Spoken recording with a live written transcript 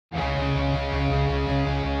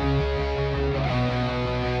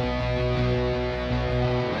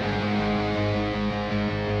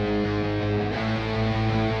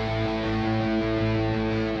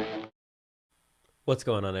What's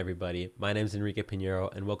going on, everybody? My name is Enrique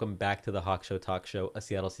Pinheiro, and welcome back to the Hawk Show Talk Show, a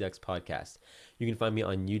Seattle Seahawks podcast. You can find me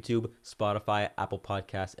on YouTube, Spotify, Apple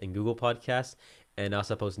Podcasts, and Google Podcasts, and I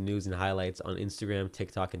also post news and highlights on Instagram,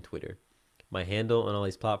 TikTok, and Twitter. My handle on all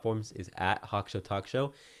these platforms is at Hawk Show Talk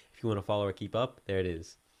Show. If you want to follow or keep up, there it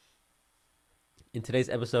is. In today's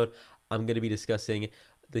episode, I'm going to be discussing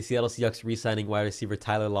the Seattle Seahawks re-signing wide receiver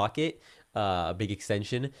Tyler Lockett, a big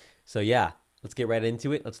extension. So yeah, let's get right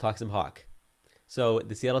into it. Let's talk some Hawk. So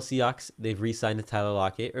the Seattle Seahawks, they've re-signed Tyler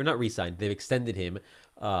Lockett, or not re-signed, they've extended him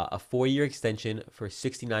a 4-year extension for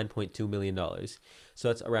 $69.2 million. So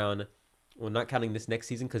that's around, well, not counting this next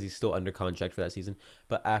season because he's still under contract for that season,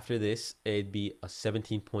 but after this, it'd be a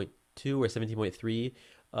 17.2 or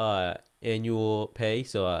 17.3 annual pay.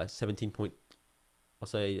 So 17 point, I'll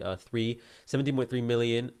say 17.3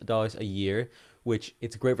 million dollars a year, which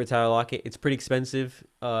it's great for Tyler Lockett. It's pretty expensive,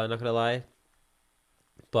 not gonna lie,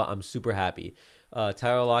 but I'm super happy.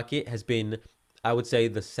 Tyler Lockett has been, I would say,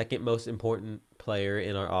 the second most important player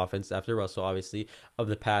in our offense after Russell, obviously, of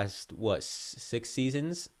the past, 6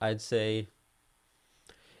 seasons? I'd say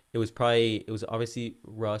it was obviously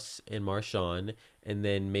Russ and Marshawn, and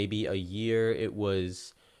then maybe a year it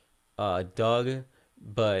was Doug,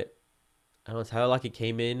 but I don't know, Tyler Lockett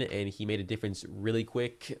came in and he made a difference really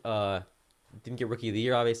quick. Didn't get rookie of the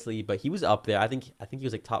year, obviously, but he was up there. I think he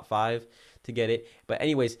was like top five to get it. But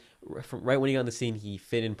anyways, from right when he got on the scene, he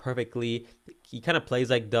fit in perfectly. He kind of plays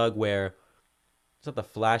like Doug, where it's not the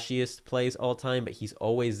flashiest plays all time, but he's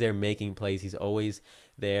always there making plays. He's always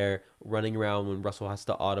there running around when Russell has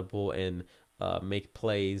to audible and make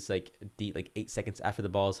plays like 8 seconds after the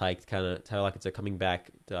ball is hiked. Kind of Tyler Lockett's are coming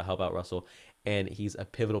back to help out Russell, and he's a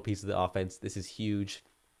pivotal piece of the offense. This is huge.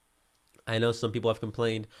 I know some people have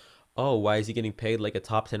complained, oh, why is he getting paid like a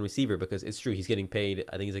top 10 receiver? Because it's true, he's getting paid,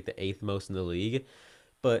 I think he's like the eighth most in the league.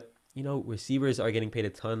 But, receivers are getting paid a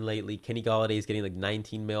ton lately. Kenny Golladay is getting like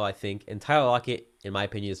 19 mil, I think. And Tyler Lockett, in my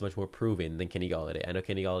opinion, is much more proven than Kenny Golladay. I know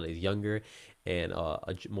Kenny Golladay is younger and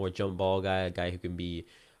a more jump ball guy, a guy who can be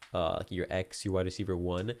like your your wide receiver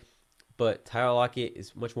one. But Tyler Lockett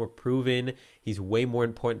is much more proven. He's way more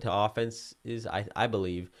important to offenses, I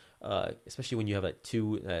believe, especially when you have that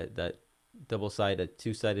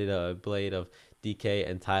two-sided blade of DK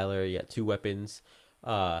and Tyler. You got two weapons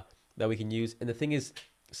that we can use. And the thing is,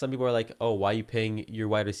 some people are like, "Oh, why are you paying your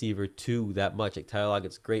wide receiver two that much? Like Tyler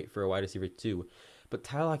Lockett's great for a wide receiver two, but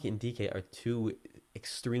Tyler Lockett and DK are two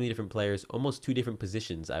extremely different players, almost two different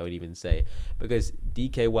positions, I would even say. Because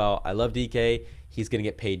DK, while I love DK, he's gonna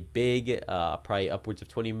get paid big, probably upwards of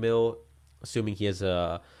 20 mil, assuming he has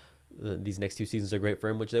these next 2 seasons are great for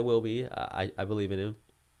him, which they will be. I believe in him.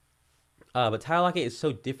 But Tyler Lockett is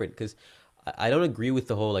so different because I don't agree with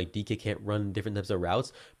the whole like DK can't run different types of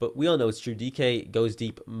routes, but we all know it's true. DK goes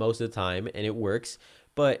deep most of the time and it works,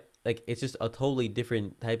 but like it's just a totally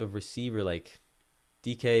different type of receiver. Like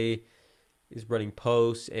DK is running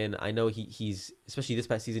posts, and I know he's especially this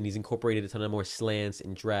past season he's incorporated a ton of more slants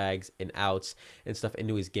and drags and outs and stuff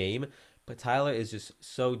into his game. But Tyler is just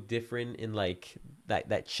so different in like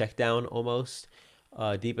that check down almost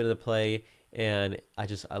deep into the play, and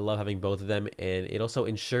I love having both of them, and it also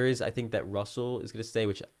ensures I think that Russell is going to stay,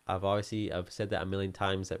 which I've said that a million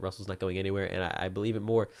times that Russell's not going anywhere, and I believe it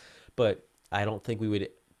more, but I don't think we would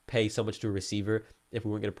pay so much to a receiver if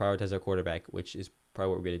we weren't going to prioritize our quarterback, which is probably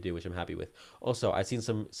what we're going to do, which I'm happy with. Also, I've seen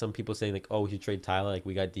some people saying like, oh, we should trade Tyler, like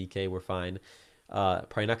we got DK, we're fine.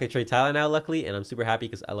 Probably not going to trade Tyler now, luckily, and I'm super happy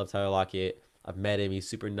because I love Tyler Lockett. I've met him, he's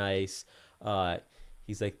super nice.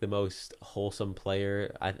 He's like the most wholesome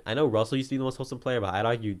player. I know Russell used to be the most wholesome player, but I'd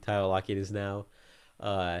argue Tyler Lockett is now.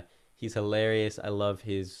 He's hilarious. I love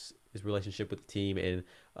his relationship with the team and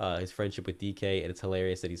his friendship with DK, and it's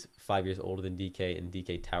hilarious that he's 5 years older than DK, and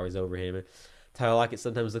DK towers over him. Tyler Lockett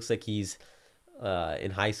sometimes looks like he's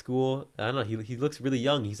in high school. I don't know. He looks really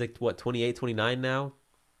young. He's like what 28, 29 now.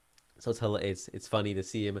 So it's funny to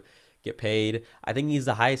see him get paid. I think he's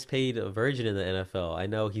the highest paid virgin in the NFL. I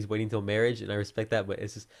know he's waiting till marriage, and I respect that, but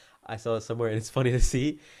it's just I saw it somewhere, and it's funny to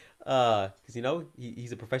see. Because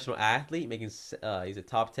he's a professional athlete, he's a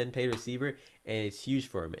top 10 paid receiver, and it's huge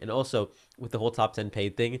for him. And also with the whole top 10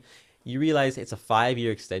 paid thing, you realize it's a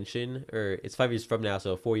 5-year extension, or it's 5 years from now,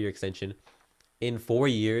 so a 4-year extension. In 4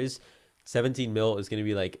 years, 17 mil is going to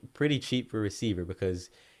be like pretty cheap for a receiver because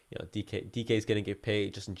DK is going to get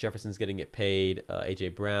paid, Justin Jefferson's going to get paid,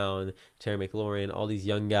 AJ Brown, Terry McLaurin, all these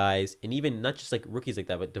young guys, and even not just like rookies like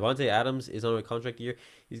that, but Devontae Adams is on a contract year.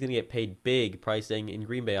 He's going to get paid big, probably staying in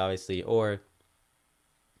Green Bay, obviously, or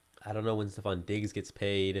I don't know when Stephon Diggs gets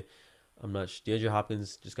paid. I'm not sure. DeAndre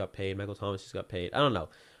Hopkins just got paid. Michael Thomas just got paid. I don't know.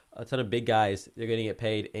 A ton of big guys, they're going to get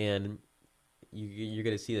paid, and you're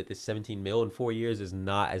gonna see that this 17 mil in 4 years is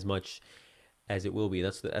not as much as it will be.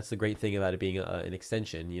 That's the great thing about it being an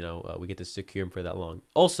extension. We get to secure him for that long.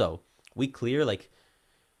 Also, we clear like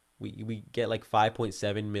we get like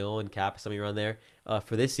 5.7 mil in cap, something around there,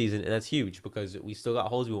 for this season, and that's huge because we still got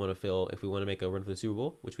holes we want to fill if we want to make a run for the Super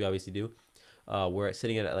Bowl, which we obviously do. We're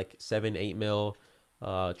sitting at like 7-8 mil.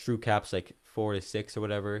 True caps like 4 to 6 or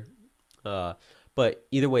whatever. Uh, but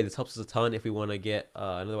either way, this helps us a ton if we want to get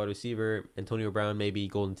another wide receiver, Antonio Brown, maybe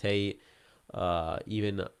Golden Tate,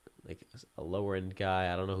 even like a lower end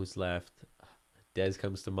guy. I don't know who's left. Dez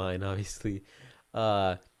comes to mind, obviously.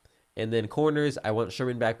 Uh, and then corners, I want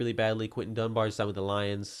Sherman back really badly. Quentin Dunbar's signed with the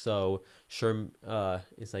Lions, so Sherman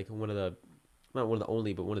is like one of the, not one of the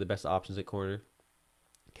only, but one of the best options at corner.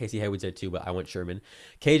 Casey Hayward's there too, but I want Sherman.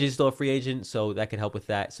 Cage is still a free agent, so that could help with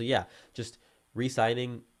that. So yeah, just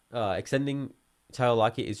re-signing, extending Tyler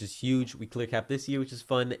Lockett is just huge. We clear cap this year, which is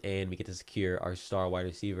fun, and we get to secure our star wide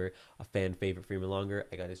receiver, a fan favorite for even longer.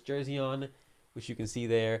 I got his jersey on, which you can see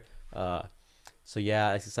there. So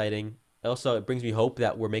yeah, it's exciting. Also, it brings me hope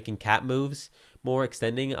that we're making cap moves more,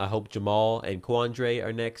 extending. I hope Jamal and Quandre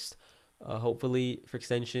are next, hopefully for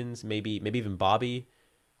extensions. Maybe even Bobby.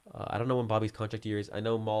 I don't know when Bobby's contract year is. I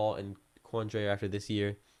know Maul and Quandre are after this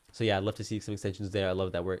year. So yeah, I'd love to see some extensions there. I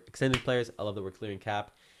love that we're extending players. I love that we're clearing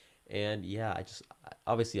cap. And yeah,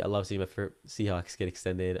 obviously I love seeing my Seahawks get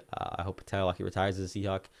extended. I hope Tyler Lockett retires as a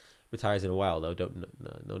Seahawk. Retires in a while though. Don't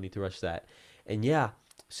no need to rush that. And yeah,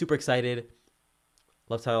 super excited.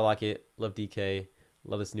 Love Tyler Lockett. Love DK.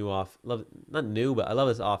 Love this new love, not new, but I love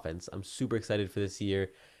this offense. I'm super excited for this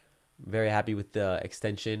year. Very happy with the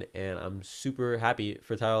extension, and I'm super happy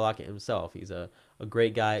for Tyler Lockett himself. He's a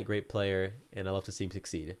great guy, a great player, and I love to see him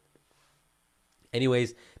succeed.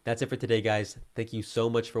 Anyways, that's it for today, guys. Thank you so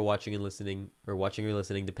much for watching and listening, or watching or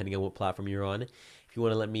listening, depending on what platform you're on. If you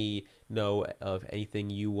want to let me know of anything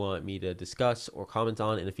you want me to discuss or comment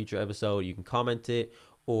on in a future episode, you can comment it,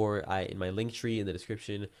 or in my link tree in the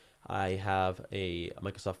description, I have a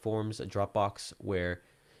Microsoft Forms, a Dropbox, where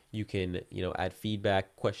you can add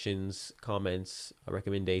feedback, questions, comments,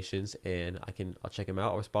 recommendations, and I'll check them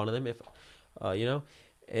out. I'll respond to them if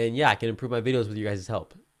and yeah, I can improve my videos with your guys'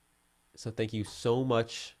 help. So thank you so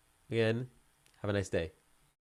much again. Have a nice day.